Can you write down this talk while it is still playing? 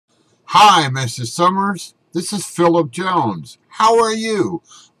Hi, Mrs. Summers. This is Philip Jones. How are you?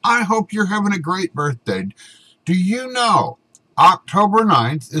 I hope you're having a great birthday. Do you know October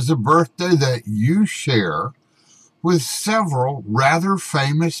 9th is a birthday that you share with several rather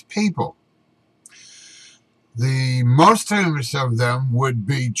famous people? The most famous of them would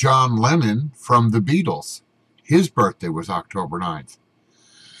be John Lennon from the Beatles. His birthday was October 9th.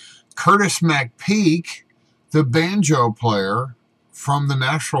 Curtis McPeak, the banjo player from the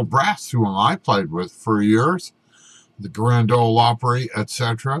Nashville Brass, whom I played with for years, the Grand Ole Opry,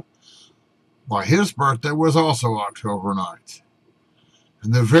 etc. Well, his birthday was also October 9th.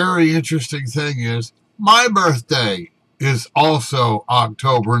 And the very interesting thing is, my birthday is also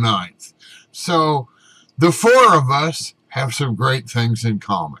October 9th. So the four of us have some great things in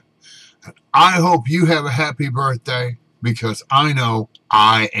common. And I hope you have a happy birthday because I know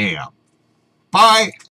I am. Bye.